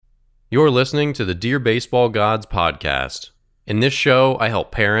You're listening to the Dear Baseball Gods podcast. In this show, I help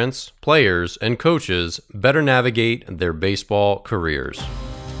parents, players, and coaches better navigate their baseball careers.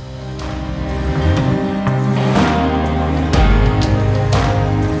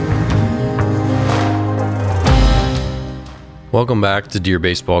 Welcome back to Dear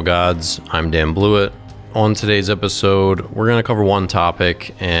Baseball Gods. I'm Dan Blewett. On today's episode, we're going to cover one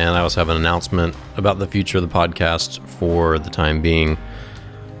topic, and I also have an announcement about the future of the podcast for the time being.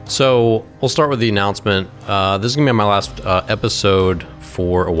 So we'll start with the announcement. This is going to be my last episode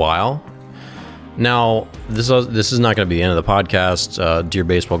for a while. Now, this is not going to be the end of the podcast. Dear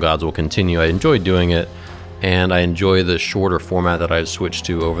Baseball Gods will continue. I enjoy doing it, and I enjoy the shorter format that I've switched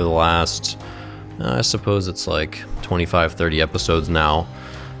to over the last, I suppose it's like 25, 30 episodes now.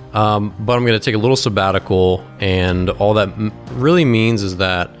 But I'm going to take a little sabbatical, and all that really means is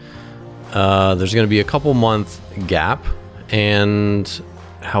that there's going to be a couple month gap, and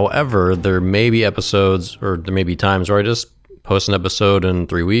however, there may be episodes, or there may be times where I just post an episode in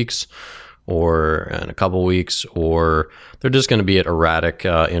 3 weeks or in a couple weeks, or they're just going to be at erratic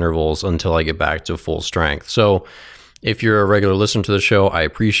intervals until I get back to full strength. So if you're a regular listener to the show, I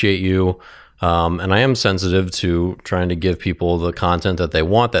appreciate you. And I am sensitive to trying to give people the content that they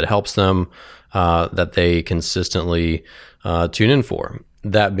want, that helps them, that they consistently tune in for.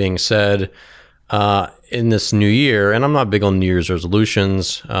 That being said, in this new year, and I'm not big on New Year's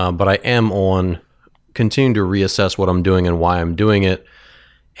resolutions, but I am on continuing to reassess what I'm doing and why I'm doing it.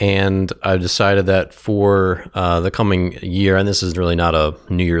 And I've decided that for the coming year, and this is really not a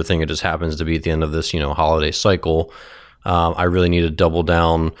New Year thing, it just happens to be at the end of this, holiday cycle, I really need to double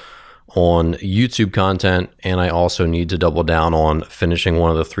down on YouTube content, and I also need to double down on finishing one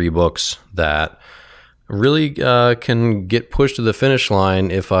of the 3 books that really can get pushed to the finish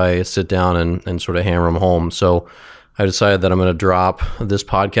line if I sit down and sort of hammer them home. So I decided that I'm going to drop this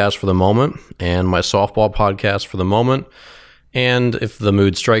podcast for the moment and my softball podcast for the moment. And if the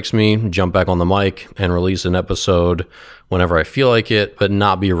mood strikes me, jump back on the mic and release an episode whenever I feel like it, but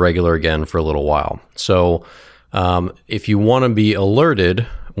not be regular again for a little while. So if you want to be alerted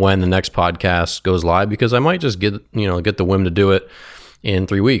when the next podcast goes live, because I might just get the whim to do it in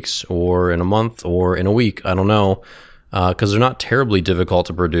 3 weeks or in a month or in a week. I don't know, because they're not terribly difficult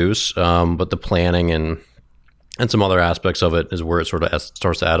to produce, but the planning and some other aspects of it is where it sort of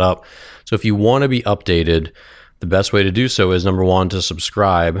starts to add up. So if you want to be updated, the best way to do so is, number one, to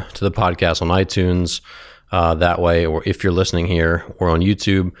subscribe to the podcast on iTunes. That way, or if you're listening here or on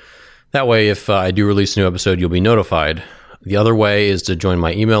YouTube, that way, if I do release a new episode, you'll be notified. The other way is to join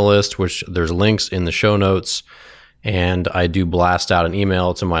my email list, which there's links in the show notes, and I do blast out an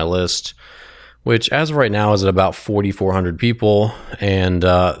email to my list, which as of right now is at about 4,400 people, and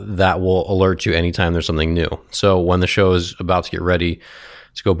that will alert you anytime there's something new. So when the show is about to get ready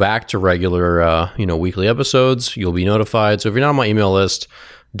to go back to regular, weekly episodes, you'll be notified. So if you're not on my email list,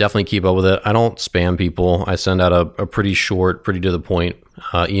 definitely keep up with it. I don't spam people. I send out a pretty short, pretty to the point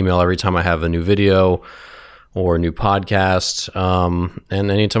email every time I have a new video or a new podcast.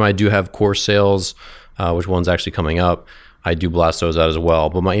 And anytime I do have course sales, which one's actually coming up, I do blast those out as well.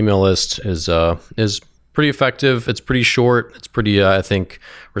 But my email list is pretty effective. It's pretty short. It's pretty, I think,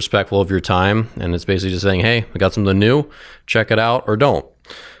 respectful of your time. And it's basically just saying, hey, I got something new. Check it out or don't.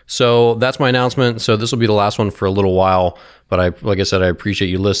 So that's my announcement. So this will be the last one for a little while. But like I said, I appreciate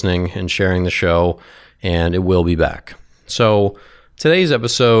you listening and sharing the show, and it will be back. So today's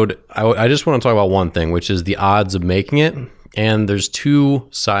episode, I just want to talk about one thing, which is the odds of making it. And there's 2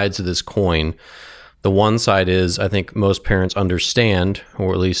 sides to this coin. The one side is, I think most parents understand,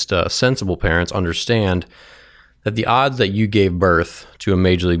 or at least sensible parents understand, that the odds that you gave birth to a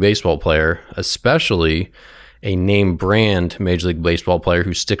Major League Baseball player, especially a name brand Major League Baseball player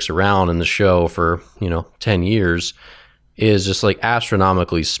who sticks around in the show for, 10 years, is just like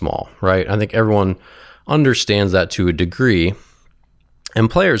astronomically small, right? I think everyone understands that to a degree, and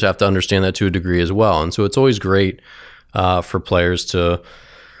players have to understand that to a degree as well. And so it's always great for players to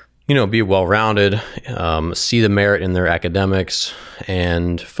be well-rounded, see the merit in their academics,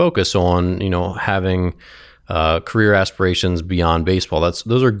 and focus on, having career aspirations beyond baseball.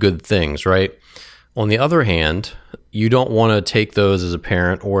 Those are good things, right? On the other hand, you don't want to take those as a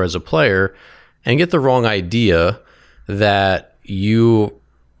parent or as a player and get the wrong idea that you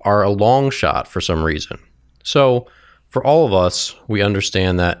are a long shot for some reason. So for all of us, we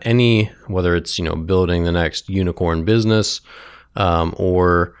understand that whether it's, building the next unicorn business,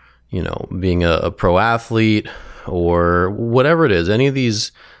 or being a pro athlete, or whatever it is, any of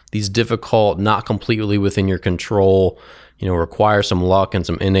these difficult, not completely within your control, require some luck and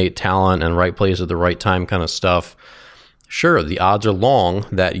some innate talent and right place at the right time kind of stuff. sure, the odds are long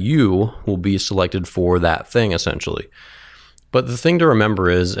that you will be selected for that thing, essentially. But the thing to remember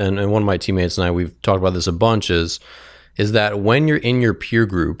is, and one of my teammates and I, we've talked about this a bunch, is that when you're in your peer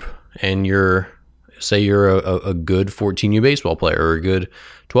group and say you're a good 14U baseball player, or a good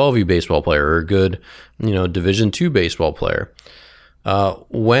 12U baseball player, or a good, Division II baseball player,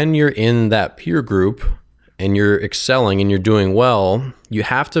 when you're in that peer group and you're excelling and you're doing well, you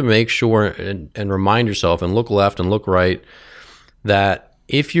have to make sure and remind yourself and look left and look right that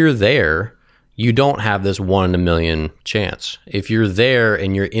if you're there, you don't have this 1 in a million chance. If you're there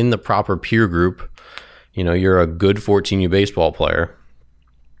and you're in the proper peer group, you're a good 14U baseball player,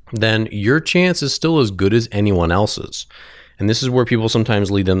 then your chance is still as good as anyone else's. And this is where people sometimes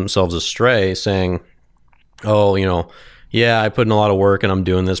lead themselves astray, saying, oh, yeah, I put in a lot of work and I'm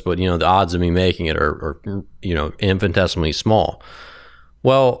doing this, but the odds of me making it are infinitesimally small.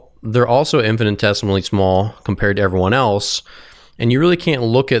 Well, they're also infinitesimally small compared to everyone else, and you really can't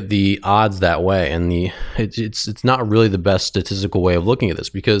look at the odds that way. And it's not really the best statistical way of looking at this,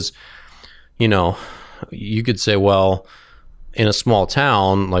 because you could say, well, in a small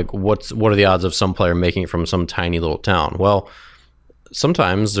town, like what are the odds of some player making it from some tiny little town? Well,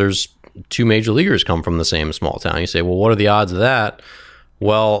 sometimes there's 2 major leaguers come from the same small town. You say, well, what are the odds of that?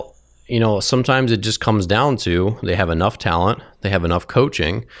 Well, sometimes it just comes down to they have enough talent, they have enough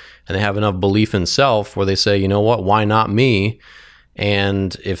coaching, and they have enough belief in self where they say, you know what, why not me?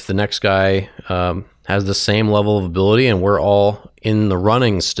 And if the next guy has the same level of ability and we're all in the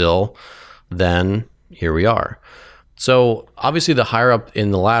running still, then here we are. So obviously the higher up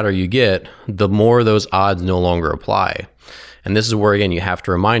in the ladder you get, the more those odds no longer apply. And this is where, again, you have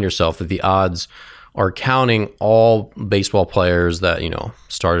to remind yourself that the odds are counting all baseball players that,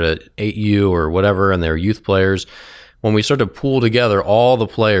 started at 8U or whatever, and they're youth players. When we start to pool together all the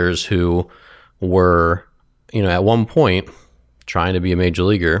players who were, at one point trying to be a major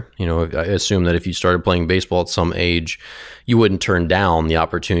leaguer, I assume that if you started playing baseball at some age, you wouldn't turn down the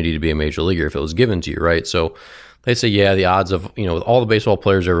opportunity to be a major leaguer if it was given to you, right? So they say, yeah, the odds of, with all the baseball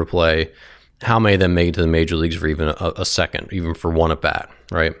players ever play, how many of them made it to the major leagues for even a second, even for one at bat,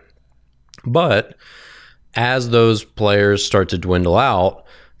 right? But as those players start to dwindle out,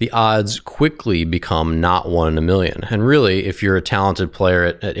 the odds quickly become not 1 in a million. And really, if you're a talented player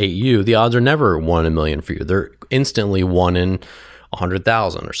at 8U, the odds are never 1 in a million for you. They're instantly 1 in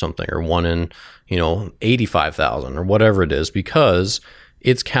 100,000 or something, or 1 in 85,000 or whatever it is, because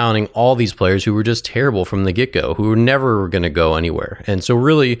it's counting all these players who were just terrible from the get-go, who were never going to go anywhere. And so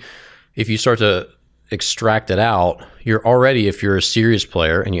really, if you start to extract it out, you're already, if you're a serious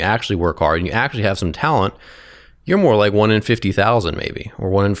player and you actually work hard and you actually have some talent, you're more like 1 in 50,000 maybe, or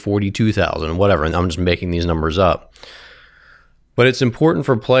 1 in 42,000, whatever. And I'm just making these numbers up. But it's important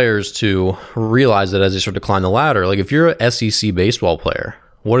for players to realize that as they start to climb the ladder, like if you're a SEC baseball player,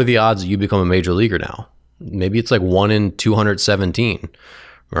 what are the odds that you become a major leaguer now? Maybe it's like 1 in 217,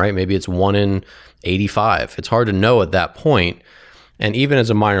 right? Maybe it's 1 in 85. It's hard to know at that point. And even as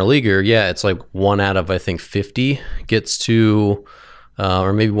a minor leaguer, yeah, it's like 1 out of, I think, 50 gets to,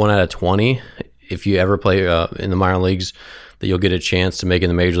 or maybe 1 out of 20. If you ever play in the minor leagues, that you'll get a chance to make it in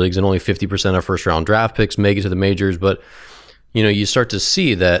the major leagues, and only 50% of first round draft picks make it to the majors. But, you start to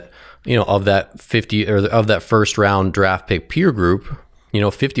see that, of that 50 or of that first round draft pick peer group,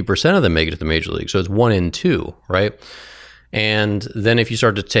 50% of them make it to the major league. So it's 1 in 2, right? And then if you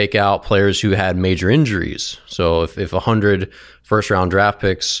start to take out players who had major injuries, so if 100 first round draft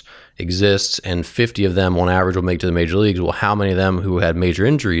picks exists and 50 of them on average will make it to the major leagues, well, how many of them who had major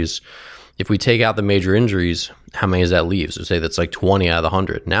injuries, if we take out the major injuries, how many does that leave? So say that's like 20 out of the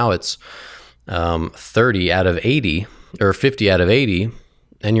 100. Now it's 30 out of 80 or 50 out of 80,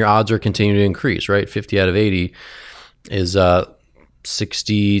 and your odds are continuing to increase, right? 50 out of 80 is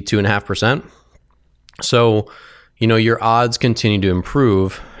 62.5%. So, your odds continue to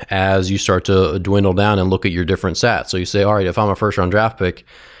improve as you start to dwindle down and look at your different stats. So you say, all right, if I'm a first round draft pick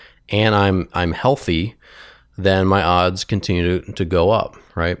and I'm healthy, then my odds continue to go up,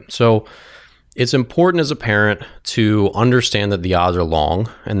 right? So it's important as a parent to understand that the odds are long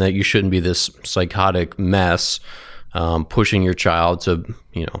and that you shouldn't be this psychotic mess pushing your child to,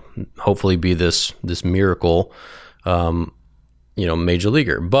 hopefully be this miracle, major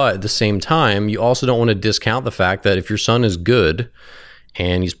leaguer. But at the same time, you also don't want to discount the fact that if your son is good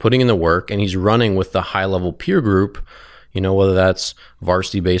and he's putting in the work and he's running with the high level peer group, whether that's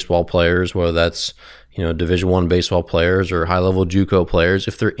varsity baseball players, whether that's, Division I baseball players or high level JUCO players,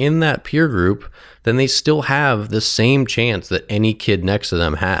 if they're in that peer group, then they still have the same chance that any kid next to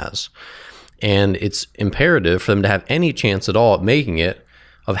them has. And it's imperative for them to have any chance at all at making it,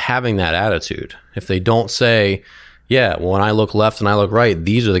 of having that attitude. If they don't say, Yeah, when I look left and I look right,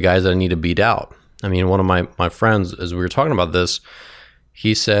 these are the guys that I need to beat out. I mean, one of my friends, as we were talking about this,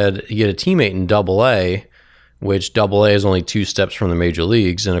 he said he had a teammate in AA, which AA is only 2 steps from the major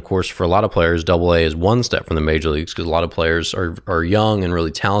leagues. And of course, for a lot of players, AA is 1 step from the major leagues because a lot of players are young and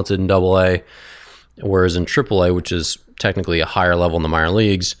really talented in AA. Whereas in AAA, which is technically a higher level in the minor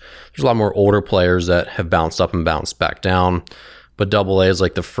leagues, there's a lot more older players that have bounced up and bounced back down. But AA is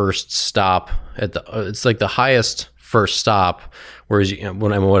like the first stop it's like the highest first stop. Whereas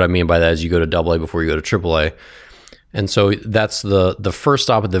what I mean by that is you go to AA before you go to AAA. And so that's the first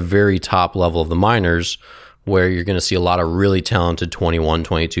stop at the very top level of the minors, where you're going to see a lot of really talented 21,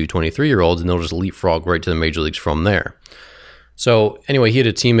 22, 23-year-olds, and they'll just leapfrog right to the major leagues from there. So anyway, he had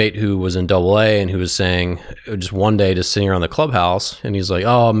a teammate who was in AA and who was saying just one day just sitting around the clubhouse, and he's like,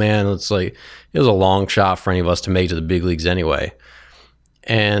 oh man, it was a long shot for any of us to make it to the big leagues anyway.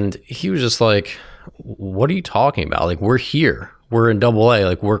 And he was just like, what are you talking about? Like, we're here. We're in AA.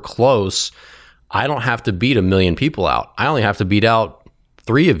 Like, we're close. I don't have to beat 1 million people out. I only have to beat out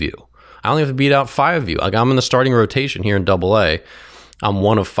 3 of you. I only have to beat out 5 of you. Like, I'm in the starting rotation here in AA. I'm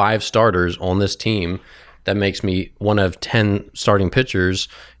one of 5 starters on this team. That makes me one of 10 starting pitchers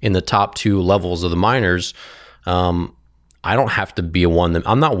in the top 2 levels of the minors. I don't have to be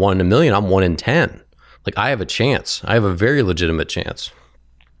I'm not 1 in 1 million. I'm 1 in 10. Like, I have a chance. I have a very legitimate chance.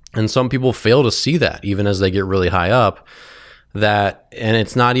 And some people fail to see that, even as they get really high up. And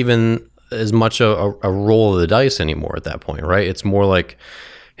it's not even as much a roll of the dice anymore at that point, right? It's more like,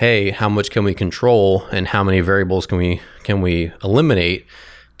 hey, how much can we control and how many variables can we eliminate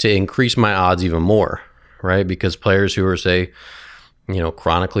to increase my odds even more, right? Because players who are, say,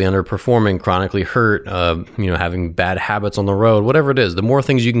 chronically underperforming, chronically hurt, having bad habits on the road, whatever it is, the more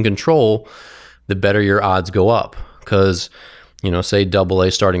things you can control, the better your odds go up. Because, say AA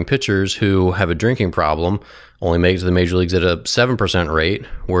starting pitchers who have a drinking problem only make it to the major leagues at a 7% rate,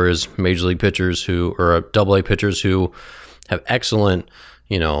 whereas major league pitchers AA pitchers who have excellent,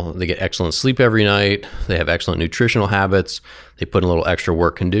 they get excellent sleep every night, they have excellent nutritional habits, they put in a little extra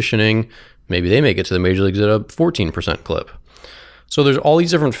work conditioning, maybe they make it to the major leagues at a 14% clip. So there's all these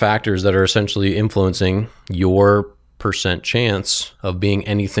different factors that are essentially influencing your percent chance of being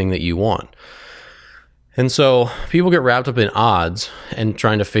anything that you want. And so people get wrapped up in odds and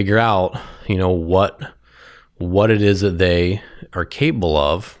trying to figure out, what it is that they are capable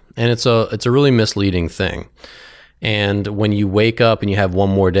of. And it's a really misleading thing. And when you wake up and you have one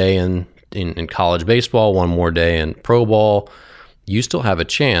more day in college baseball, one more day in pro ball, you still have a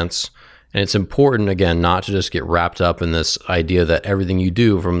chance. And it's important, again, not to just get wrapped up in this idea that everything you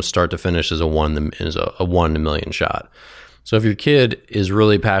do from start to finish is a 1 in a million shot. So if your kid is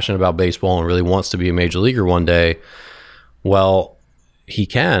really passionate about baseball and really wants to be a major leaguer one day, well, he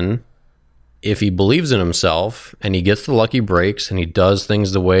can if he believes in himself and he gets the lucky breaks and he does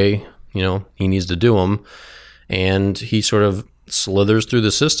things the way, he needs to do them, and he sort of slithers through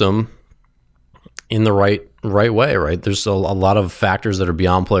the system in the right way, right? There's a lot of factors that are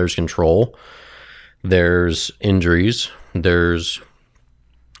beyond players' control. There's injuries. There's,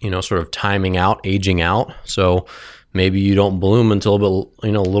 sort of timing out, aging out. So maybe you don't bloom until a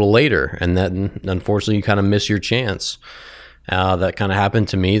little later, and then unfortunately you kind of miss your chance. That kind of happened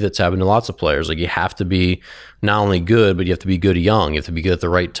to me. That's happened to lots of players. Like, you have to be not only good, but you have to be good young. You have to be good at the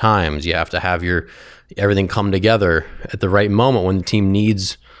right times. You have to have everything come together at the right moment when the team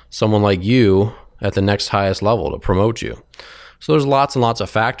needs someone like you at the next highest level to promote you. So there's lots and lots of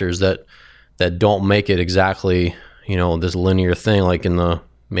factors that don't make it exactly, this linear thing like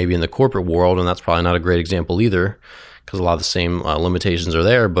maybe in the corporate world, and that's probably not a great example either, because a lot of the same limitations are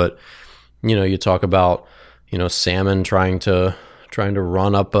there. But you talk about salmon trying to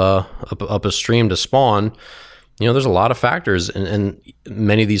run up a stream to spawn. There's a lot of factors, and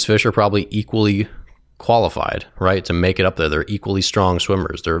many of these fish are probably equally qualified, right, to make it up there. They're equally strong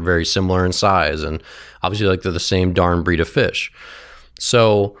swimmers. They're very similar in size, and obviously, like, they're the same darn breed of fish.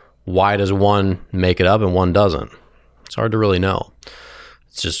 So why does one make it up and one doesn't? It's hard to really know.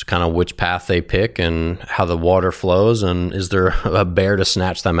 It's just kind of which path they pick and how the water flows, and is there a bear to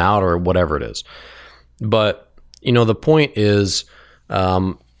snatch them out or whatever it is. But, the point is,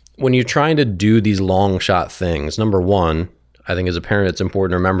 when you're trying to do these long shot things, number one, I think as a parent, it's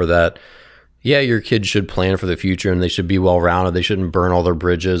important to remember that, yeah, your kids should plan for the future and they should be well-rounded. They shouldn't burn all their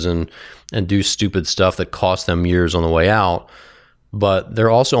bridges and do stupid stuff that costs them years on the way out. But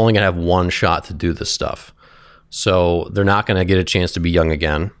they're also only going to have one shot to do this stuff. So they're not going to get a chance to be young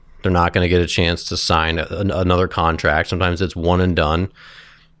again. They're not going to get a chance to sign another contract. Sometimes it's one and done.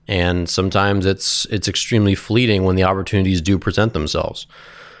 And sometimes it's extremely fleeting when the opportunities do present themselves.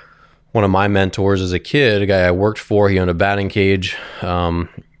 one of my mentors as a kid, a guy I worked for. He owned a batting cage.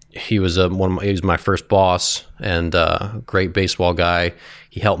 He was he was my first boss, and great baseball guy.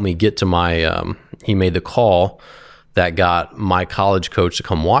 He helped me get to he made the call that got my college coach to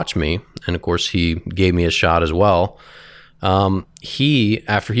come watch me. And of course, he gave me a shot as well. After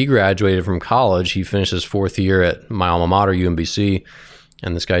he graduated from college, he finished his 4th year at my alma mater, UMBC.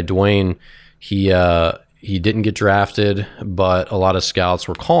 And this guy, Dwayne, he didn't get drafted, but a lot of scouts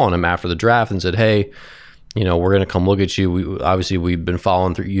were calling him after the draft and said, hey, we're going to come look at you. We've been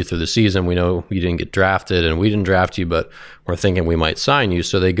following you through the season. We know you didn't get drafted and we didn't draft you, but we're thinking we might sign you.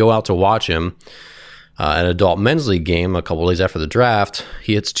 So they go out to watch him at an adult men's league game a couple of days after the draft.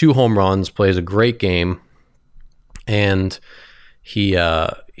 He hits 2 home runs, plays a great game. And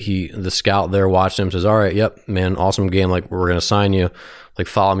the scout there watched him, says, all right, yep, man, awesome game. Like, we're going to sign you. Like,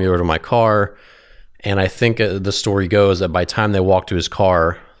 follow me over to my car. And I think the story goes that by the time they walked to his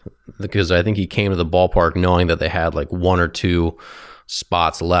car, because I think he came to the ballpark knowing that they had like 1 or 2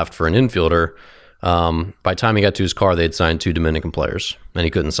 spots left for an infielder. By the time he got to his car, they'd signed 2 Dominican players, and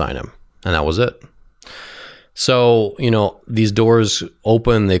he couldn't sign him. And that was it. So, these doors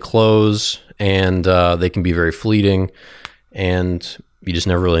open, they close, and they can be very fleeting, and you just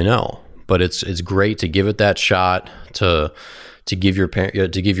never really know. But it's great to give it that shot, to give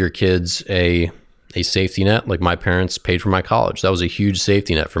your kids a safety net. Like, my parents paid for my college. That was a huge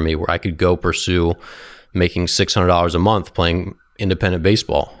safety net for me, where I could go pursue making $600 a month playing independent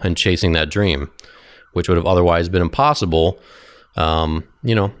baseball and chasing that dream, which would have otherwise been impossible,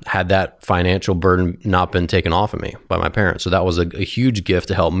 had that financial burden not been taken off of me by my parents. So that was a huge gift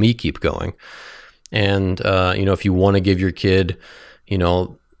to help me keep going. And, if you want to give your kid,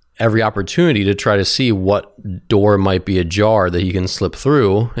 every opportunity to try to see what door might be ajar that he can slip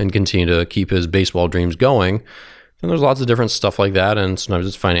through and continue to keep his baseball dreams going, then there's lots of different stuff like that. And sometimes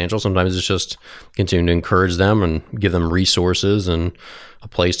it's financial. Sometimes it's just continuing to encourage them and give them resources and a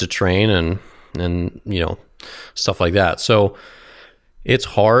place to train and stuff like that. So it's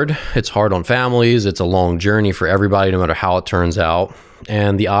hard. It's hard on families. It's a long journey for everybody, no matter how it turns out.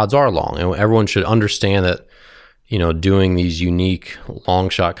 And the odds are long. And everyone should understand that, doing these unique long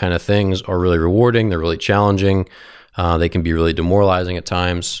shot kind of things are really rewarding. They're really challenging. They can be really demoralizing at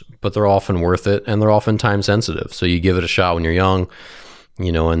times, but they're often worth it, and they're often time sensitive. So you give it a shot when you're young,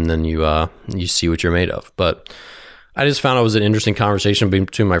 and then you see what you're made of. But I just found it was an interesting conversation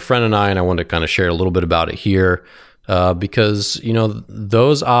between my friend and I wanted to kind of share a little bit about it here. Because,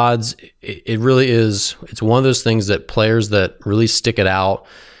 those odds, it really is, it's one of those things that players that really stick it out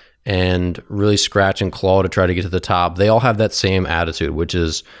and really scratch and claw to try to get to the top, they all have that same attitude, which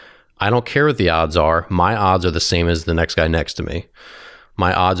is, I don't care what the odds are. My odds are the same as the next guy next to me.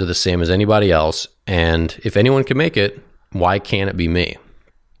 My odds are the same as anybody else. And if anyone can make it, why can't it be me?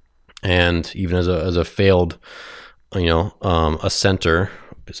 And even as a failed, a center,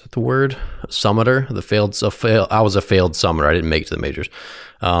 is that the word? Summiter? I was a failed summiter. I didn't make it to the majors.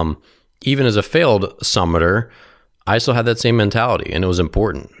 Even as a failed summiter, I still had that same mentality, and it was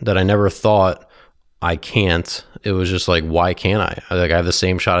important that I never thought I can't. It was just like, why can't I? I have the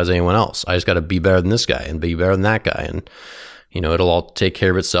same shot as anyone else. I just got to be better than this guy and be better than that guy. And, it'll all take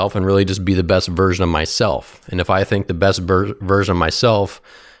care of itself and really just be the best version of myself. And if I think the best version of myself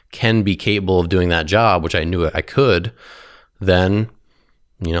can be capable of doing that job, which I knew I could, then,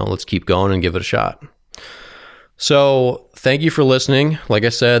 let's keep going and give it a shot. So thank you for listening. Like I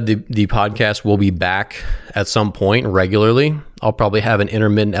said, the podcast will be back at some point regularly. I'll probably have an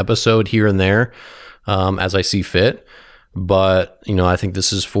intermittent episode here and there as I see fit. But, I think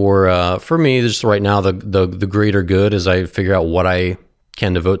this is for me, just right now, the greater good as I figure out what I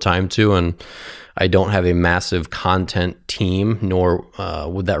can devote time to. And I don't have a massive content team, nor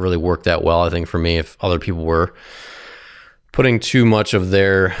would that really work that well, I think, for me, if other people were putting too much of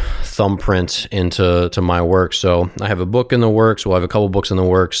their thumbprint into my work. So I have a book in the works. We'll have a couple books in the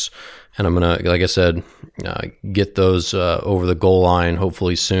works, and I'm going to, like I said, get those over the goal line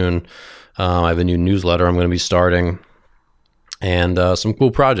hopefully soon. I have a new newsletter I'm going to be starting, and some cool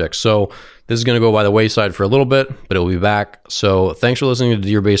projects. So this is going to go by the wayside for a little bit, but it will be back. So thanks for listening to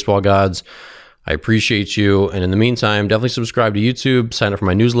Dear Baseball Gods. I appreciate you. And in the meantime, definitely subscribe to YouTube, sign up for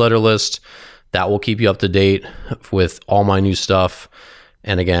my newsletter list. That will keep you up to date with all my new stuff.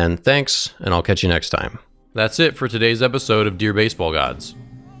 And again, thanks, and I'll catch you next time. That's it for today's episode of Dear Baseball Gods.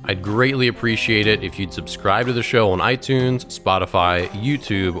 I'd greatly appreciate it if you'd subscribe to the show on iTunes, Spotify,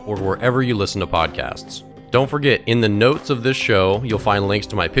 YouTube, or wherever you listen to podcasts. Don't forget, in the notes of this show, you'll find links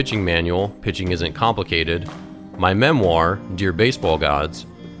to my pitching manual, Pitching Isn't Complicated, my memoir, Dear Baseball Gods,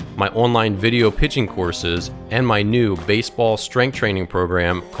 my online video pitching courses, and my new baseball strength training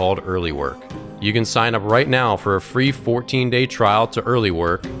program called Early Work. You can sign up right now for a free 14-day trial to Early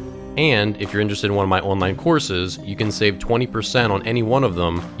Work, and if you're interested in one of my online courses, you can save 20% on any one of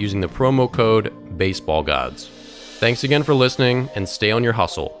them using the promo code BaseballGods. Thanks again for listening, and stay on your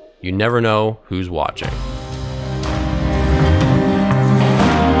hustle. You never know who's watching.